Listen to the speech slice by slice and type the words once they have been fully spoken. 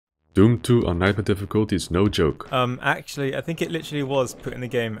Doom 2 on Nightmare difficulty is no joke. Actually, I think it literally was put in the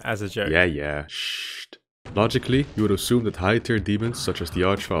game as a joke. Yeah. Shh. Logically, you would assume that high tier demons such as the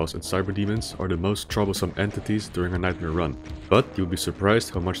Archviles and Cyber Demons are the most troublesome entities during a Nightmare run. But you would be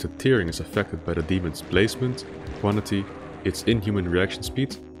surprised how much the tiering is affected by the demon's placement, quantity, its inhuman reaction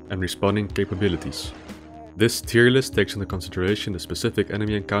speed, and respawning capabilities. This tier list takes into consideration the specific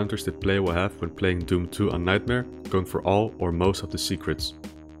enemy encounters the player will have when playing Doom 2 on Nightmare, going for all or most of the secrets.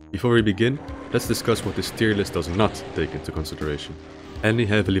 Before we begin, let's discuss what this tier list does not take into consideration. Any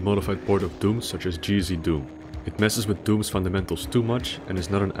heavily modified port of Doom such as GZ Doom. It messes with Doom's fundamentals too much and is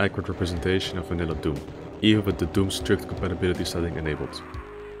not an accurate representation of vanilla Doom, even with the Doom strict compatibility setting enabled.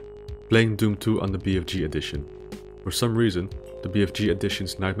 Playing Doom 2 on the BFG edition. For some reason, the BFG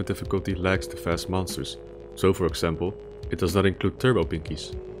edition's Nightmare difficulty lacks the fast monsters, so for example, it does not include Turbo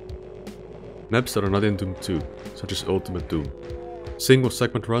Pinkies. Maps that are not in Doom 2, such as Ultimate Doom. Single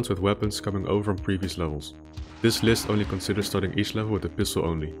segment runs with weapons coming over from previous levels. This list only considers starting each level with a pistol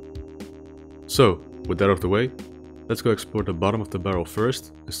only. So, with that out of the way, let's go explore the bottom of the barrel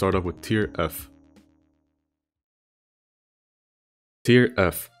first and start off with Tier F. Tier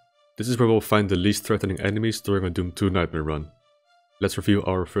F. This is where we'll find the least threatening enemies during a Doom 2 Nightmare run. Let's review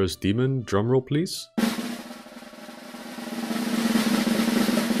our first demon, drumroll please.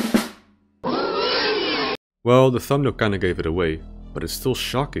 Well, the thumbnail kinda gave it away, but it's still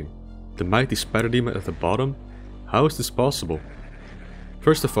shocking. The mighty spider demon at the bottom? How is this possible?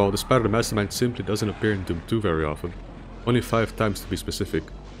 First of all, the spider mastermind simply doesn't appear in Doom 2 very often. Only 5 times to be specific.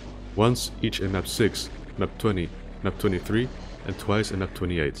 Once each in map 6, map 20, map 23, and twice in map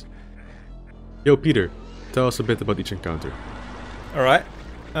 28. Yo Peter, tell us a bit about each encounter. Alright.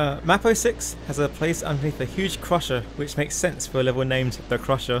 Map 06 has a place underneath a huge crusher, which makes sense for a level named The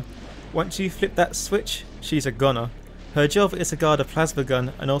Crusher. Once you flip that switch, she's a gunner. Her job is to guard a plasma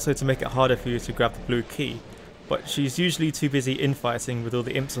gun and also to make it harder for you to grab the blue key, but she's usually too busy infighting with all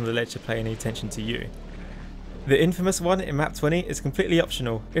the imps on the ledge to pay any attention to you. The infamous one in map 20 is completely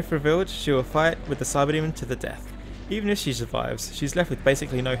optional. If revealed, she will fight with the Cyber Demon to the death. Even if she survives, she's left with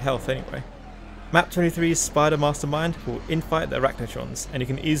basically no health anyway. Map 23's Spider Mastermind will infight the Arachnotrons, and you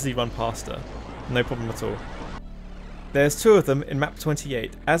can easily run past her. No problem at all. There's 2 of them in map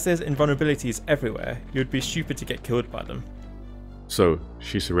 28. As there's invulnerabilities everywhere, you would be stupid to get killed by them. So,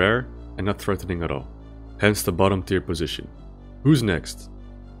 she's rare and not threatening at all. Hence the bottom tier position. Who's next?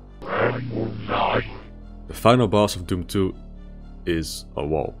 The final boss of Doom 2 is a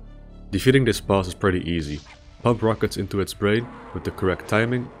wall. Defeating this boss is pretty easy. Pump rockets into its brain with the correct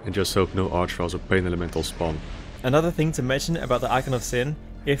timing and just hope no Archviles or Pain Elementals spawn. Another thing to mention about the Icon of Sin,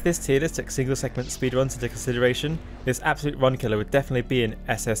 if this tier list took single segment speedruns into consideration, this absolute run killer would definitely be an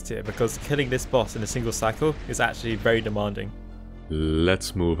SS tier because killing this boss in a single cycle is actually very demanding.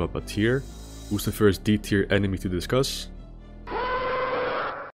 Let's move up a tier. Who's the first D tier enemy to discuss?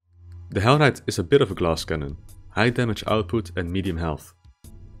 The Hell Knight is a bit of a glass cannon, high damage output and medium health.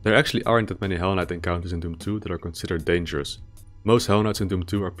 There actually aren't that many Hell Knight encounters in Doom 2 that are considered dangerous. Most Hell Knights in Doom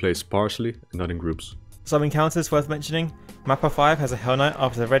 2 are placed sparsely and not in groups. Some encounters worth mentioning. Map 5 has a Hell Knight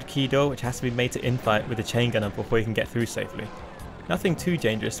after the red key door which has to be made to infight with a chain gunner before you can get through safely. Nothing too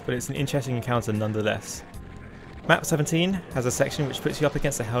dangerous, but it's an interesting encounter nonetheless. Map 17 has a section which puts you up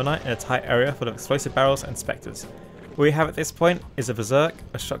against a Hell Knight in a tight area full of explosive barrels and spectres. All you have at this point is a berserk,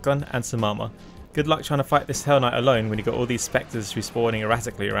 a shotgun and some armor. Good luck trying to fight this Hell Knight alone when you got all these spectres respawning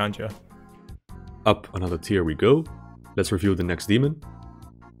erratically around you. Up another tier we go. Let's review the next demon.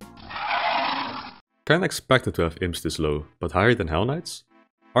 Kinda expected to have imps this low, but higher than Hell Knights?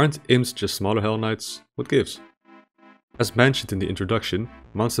 Aren't imps just smaller Hell Knights? What gives? As mentioned in the introduction,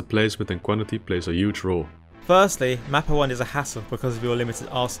 monster placement and quantity plays a huge role. Firstly, Map 1 is a hassle because of your limited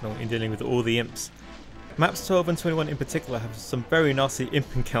arsenal in dealing with all the imps. Maps 12 and 21 in particular have some very nasty imp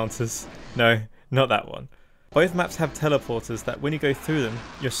encounters. No, not that one. Both maps have teleporters that when you go through them,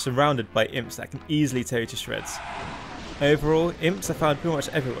 you're surrounded by imps that can easily tear you to shreds. Overall, imps are found pretty much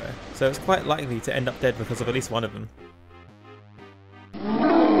everywhere, so it's quite likely to end up dead because of at least one of them.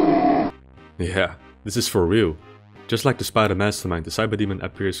 Yeah, this is for real. Just like the Spider Mastermind, the Cyber Demon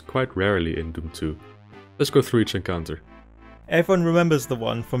appears quite rarely in Doom 2. Let's go through each encounter. Everyone remembers the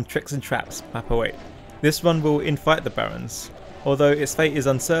one from Tricks and Traps, Map 08. This one will infight the Barons. Although its fate is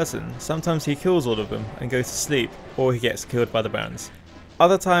uncertain, sometimes he kills all of them and goes to sleep, or he gets killed by the Barons.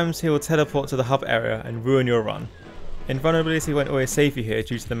 Other times he will teleport to the hub area and ruin your run. Invulnerability won't always save you here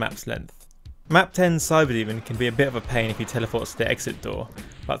due to the map's length. Map 10's Cyber Demon can be a bit of a pain if he teleports to the exit door,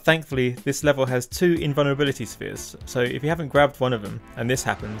 but thankfully this level has 2 invulnerability spheres, so if you haven't grabbed one of them and this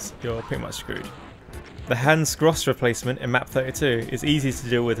happens, you're pretty much screwed. The Hans Gross replacement in map 32 is easy to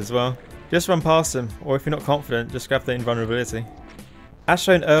deal with as well. Just run past him, or if you're not confident, just grab the invulnerability. As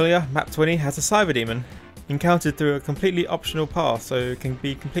shown earlier, map 20 has a Cyber Demon, encountered through a completely optional path, so it can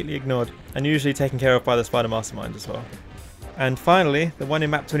be completely ignored, and usually taken care of by the Spider Mastermind as well. And finally, the one in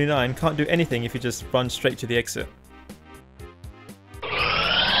map 29 can't do anything if you just run straight to the exit.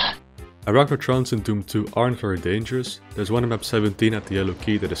 Arachnotrons in Doom 2 aren't very dangerous. There's one in map 17 at the yellow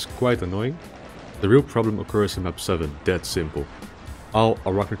key that is quite annoying. The real problem occurs in map 7, dead simple. All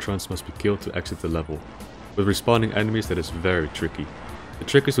Arachnotrons must be killed to exit the level. With respawning enemies that is very tricky. The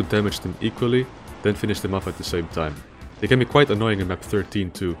trick is to damage them equally, then finish them off at the same time. They can be quite annoying in map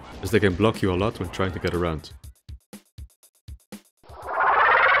 13 too, as they can block you a lot when trying to get around.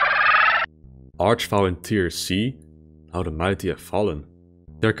 Archvile in tier C? How the mighty have fallen.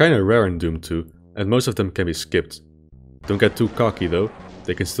 They're kinda rare in Doom 2, and most of them can be skipped. Don't get too cocky though,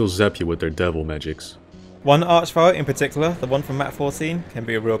 they can still zap you with their devil magics. One Archvile in particular, the one from map 14, can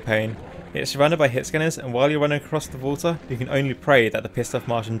be a real pain. It's surrounded by hit scanners, and while you're running across the water, you can only pray that the pissed off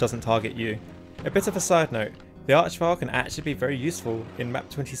Martian doesn't target you. A bit of a side note, the Archvile can actually be very useful in map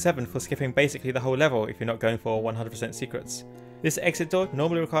 27 for skipping basically the whole level if you're not going for 100% secrets. This exit door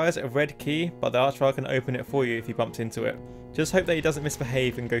normally requires a red key, but the Archvile can open it for you if you bumped into it. Just hope that he doesn't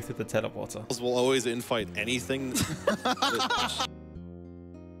misbehave and go through the teleporter. Will always infight anything.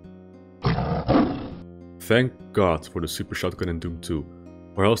 Thank God for the super shotgun in Doom 2,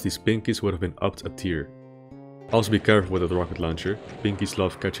 or else these pinkies would have been upped a tier. Also be careful with the rocket launcher, pinkies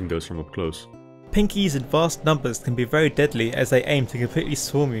love catching those from up close. Pinkies in vast numbers can be very deadly as they aim to completely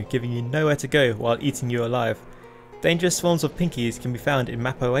swarm you, giving you nowhere to go while eating you alive. Dangerous swarms of pinkies can be found in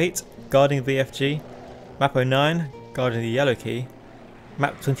map 08, guarding VFG, map 09, guarding the yellow key,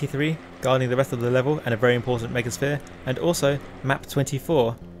 map 23, guarding the rest of the level and a very important megasphere, and also map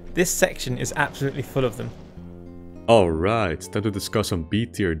 24. This section is absolutely full of them. Alright, time to discuss some B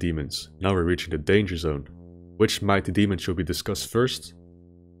tier demons. Now we're reaching the danger zone. Which mighty demon should we discuss first?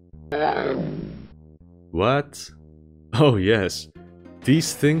 What? Oh yes,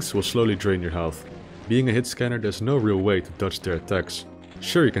 these things will slowly drain your health. Being a hit scanner, there's no real way to dodge their attacks.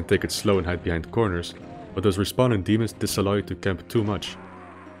 Sure, you can take it slow and hide behind corners, but those respawning demons disallow you to camp too much.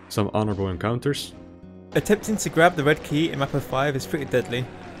 Some honorable encounters? Attempting to grab the red key in map 05 is pretty deadly.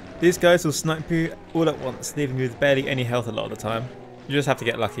 These guys will snipe you all at once, leaving you with barely any health a lot of the time. You just have to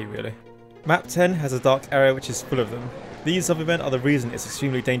get lucky really. Map 10 has a dark area which is full of them. These zombie men are the reason it's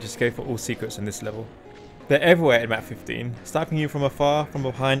extremely dangerous to go for all secrets in this level. They're everywhere in map 15, sniping you from afar, from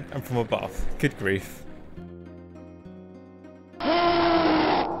behind and from above. Good grief.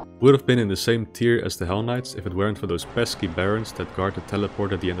 Would have been in the same tier as the Hell Knights if it weren't for those pesky barons that guard the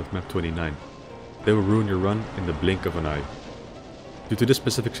teleport at the end of map 29. They will ruin your run in the blink of an eye. Due to this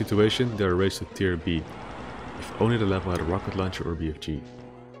specific situation, they are raised to tier B. If only the level had a rocket launcher or BFG.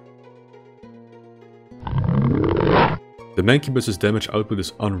 The Mancubus's damage output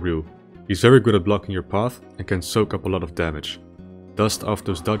is unreal. He's very good at blocking your path and can soak up a lot of damage. Dust off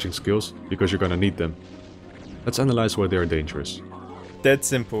those dodging skills because you're gonna need them. Let's analyze why they are dangerous. Dead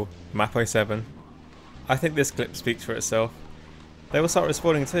simple, map 07. I think this clip speaks for itself. They will start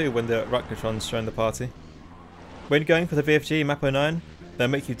respawning too when the Arachnotrons join the party. When going for the VFG map 09, they'll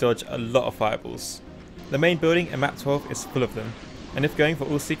make you dodge a lot of fireballs. The main building in map 12 is full of them, and if going for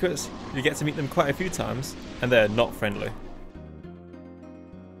all secrets, you get to meet them quite a few times, and they're not friendly.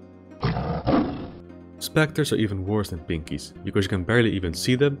 Spectres are even worse than pinkies, because you can barely even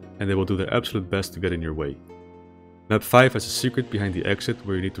see them and they will do their absolute best to get in your way. Map 5 has a secret behind the exit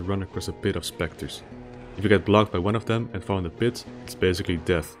where you need to run across a pit of spectres. If you get blocked by one of them and fall in the pit, it's basically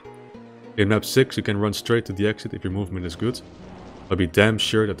death. In map 6 you can run straight to the exit if your movement is good, but be damn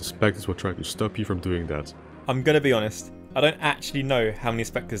sure that the spectres will try to stop you from doing that. I'm gonna be honest, I don't actually know how many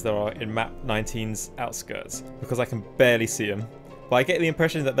spectres there are in map 19's outskirts, because I can barely see them, but I get the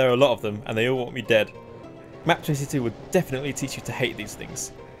impression that there are a lot of them and they all want me dead. Map 22 would definitely teach you to hate these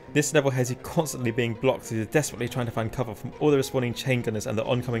things. This level has you constantly being blocked as you're desperately trying to find cover from all the respawning chain gunners and the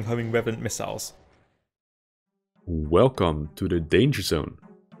oncoming homing Revenant missiles. Welcome to the danger zone.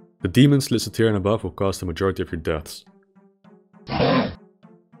 The demons listed here and above will cause the majority of your deaths.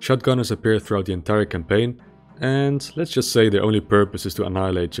 Shotgunners appear throughout the entire campaign, and let's just say their only purpose is to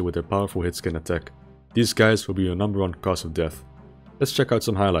annihilate you with their powerful hit-scan attack. These guys will be your #1 cause of death. Let's check out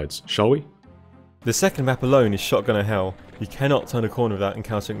some highlights, shall we? The second map alone is Shotgunner Hell. You cannot turn a corner without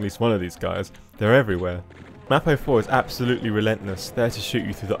encountering at least one of these guys. They're everywhere. Map 04 is absolutely relentless, there to shoot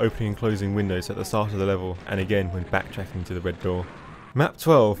you through the opening and closing windows at the start of the level, and again when backtracking to the red door. Map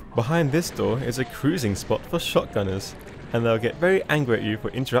 12, behind this door is a cruising spot for shotgunners, and they'll get very angry at you for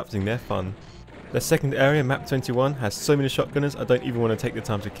interrupting their fun. The second area, map 21, has so many shotgunners I don't even want to take the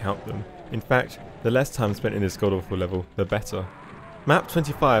time to count them. In fact, the less time spent in this god-awful level, the better. Map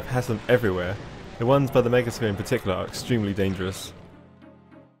 25 has them everywhere. The ones by the Megasphere in particular are extremely dangerous.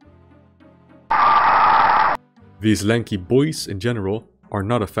 These lanky boys in general are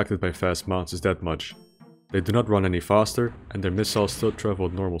not affected by fast monsters that much. They do not run any faster and their missiles still travel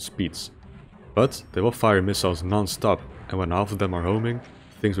at normal speeds. But they will fire missiles non-stop, and when half of them are homing,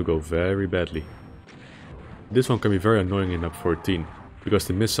 things will go very badly. This one can be very annoying in map 14, because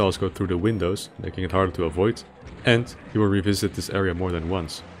the missiles go through the windows, making it harder to avoid, and you will revisit this area more than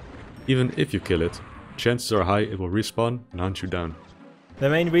once. Even if you kill it, chances are high it will respawn and hunt you down. The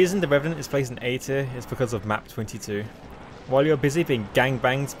main reason the Revenant is placed in A tier is because of map 22. While you're busy being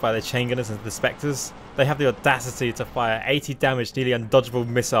gangbanged by the chain gunners and the spectres, they have the audacity to fire 80 damage nearly undodgeable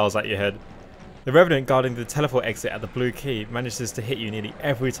missiles at your head. The Revenant guarding the teleport exit at the blue key manages to hit you nearly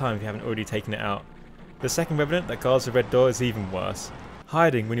every time if you haven't already taken it out. The second Revenant that guards the red door is even worse,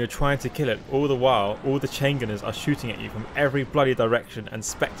 hiding when you're trying to kill it. All the while, all the chain gunners are shooting at you from every bloody direction and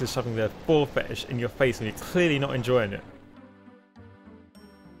spectres shoving their four fetish in your face when you're clearly not enjoying it.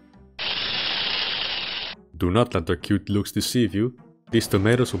 Do not let their cute looks deceive you. These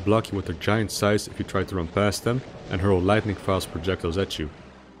tomatoes will block you with their giant size if you try to run past them and hurl lightning fast projectiles at you.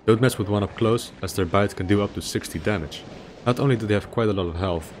 Don't mess with one up close, as their bite can do up to 60 damage. Not only do they have quite a lot of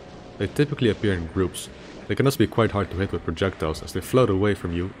health, they typically appear in groups. They can also be quite hard to hit with projectiles as they float away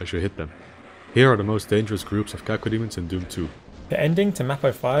from you as you hit them. Here are the most dangerous groups of cacodemons in Doom 2. The ending to map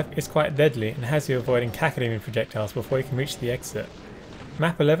 05 is quite deadly and has you avoiding cacodemon projectiles before you can reach the exit.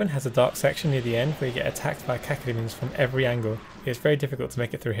 Map 11 has a dark section near the end where you get attacked by cacodemons from every angle. It's very difficult to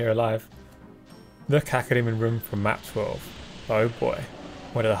make it through here alive. The cacodemon room from map 12. Oh boy,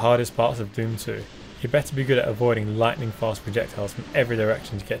 one of the hardest parts of Doom 2. You better be good at avoiding lightning fast projectiles from every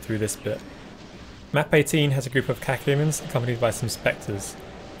direction to get through this bit. Map 18 has a group of cacodemons accompanied by some spectres.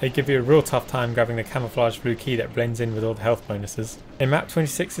 They give you a real tough time grabbing the camouflage blue key that blends in with all the health bonuses. In map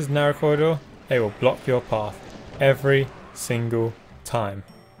 26's narrow corridor, they will block your path every single time.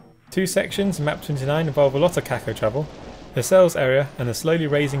 Two sections in map 29 involve a lot of caco travel. The cells area and the slowly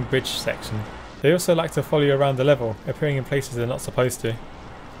raising bridge section. They also like to follow you around the level, appearing in places they're not supposed to.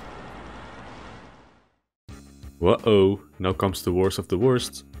 Uh-oh, now comes the worst of the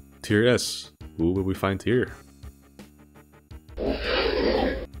worst. Tier S. Who will we find here?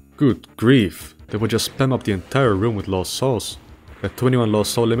 Good grief, they will just spam up the entire room with lost souls. That 21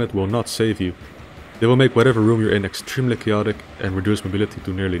 lost soul limit will not save you. They will make whatever room you're in extremely chaotic and reduce mobility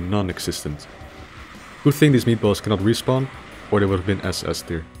to nearly non-existent. Good thing these meatballs cannot respawn, or they would have been SS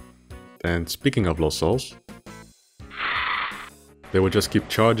tier. And speaking of lost souls, they will just keep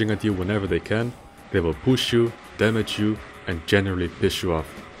charging at you whenever they can. They will push you, damage you, and generally piss you off.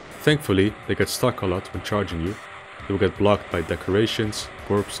 Thankfully, they get stuck a lot when charging you. They will get blocked by decorations,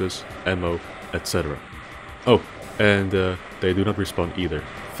 corpses, ammo, etc. Oh, and they do not respawn either,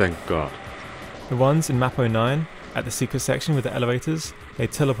 thank God. The ones in map 09, at the secret section with the elevators, they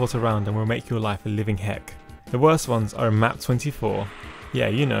teleport around and will make your life a living heck. The worst ones are in map 24. Yeah,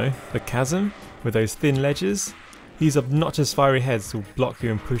 you know, the chasm, with those thin ledges. These obnoxious fiery heads will block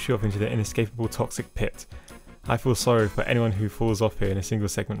you and push you off into the inescapable toxic pit. I feel sorry for anyone who falls off here in a single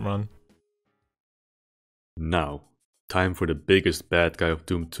segment run. Now, time for the biggest bad guy of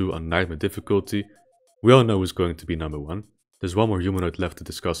Doom 2 on Nightmare difficulty. We all know who's going to be number 1. There's one more humanoid left to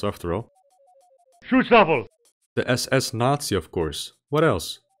discuss after all. Schutzstaffel! The SS Nazi, of course. What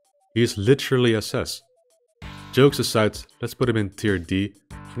else? He is literally SS. Jokes aside, let's put him in tier D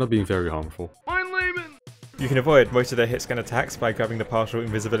for not being very harmful. You can avoid most of their hit scan attacks by grabbing the partial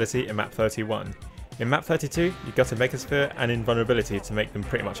invisibility in map 31. In map 32, you've got a Megasphere and invulnerability to make them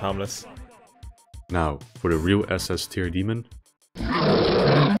pretty much harmless. Now, for the real SS tier demon.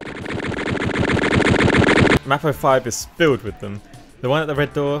 Map 05 is filled with them. The one at the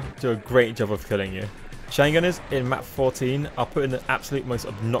red door do a great job of killing you. Chain gunners in map 14 are put in the absolute most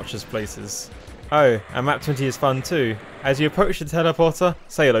obnoxious places. Oh, and map 20 is fun too. As you approach the teleporter,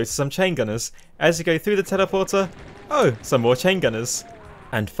 say hello to some chain gunners. As you go through the teleporter, oh, some more chain gunners.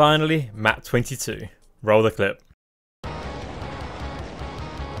 And finally, map 22. Roll the clip.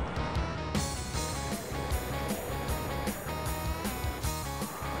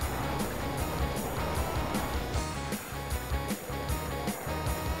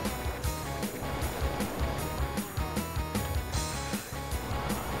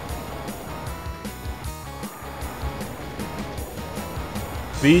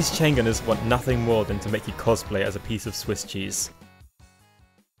 These chain gunners want nothing more than to make you cosplay as a piece of Swiss cheese.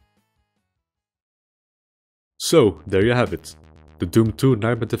 So, there you have it. the Doom 2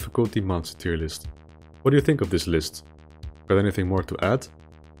 Nightmare Difficulty Monster Tier list. What do you think of this list? Got anything more to add?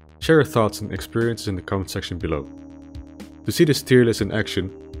 Share your thoughts and experiences in the comment section below. To see this tier list in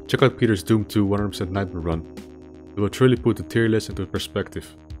action, check out Peter's Doom 2 100% Nightmare run. It will truly put the tier list into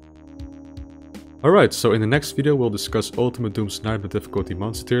perspective. Alright, so in the next video we'll discuss Ultimate Doom's Nightmare Difficulty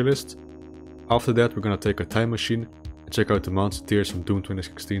Monster Tier list. After that we're gonna take a time machine and check out the monster tiers from Doom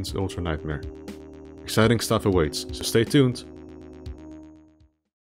 2016's Ultra Nightmare. Exciting stuff awaits, so stay tuned!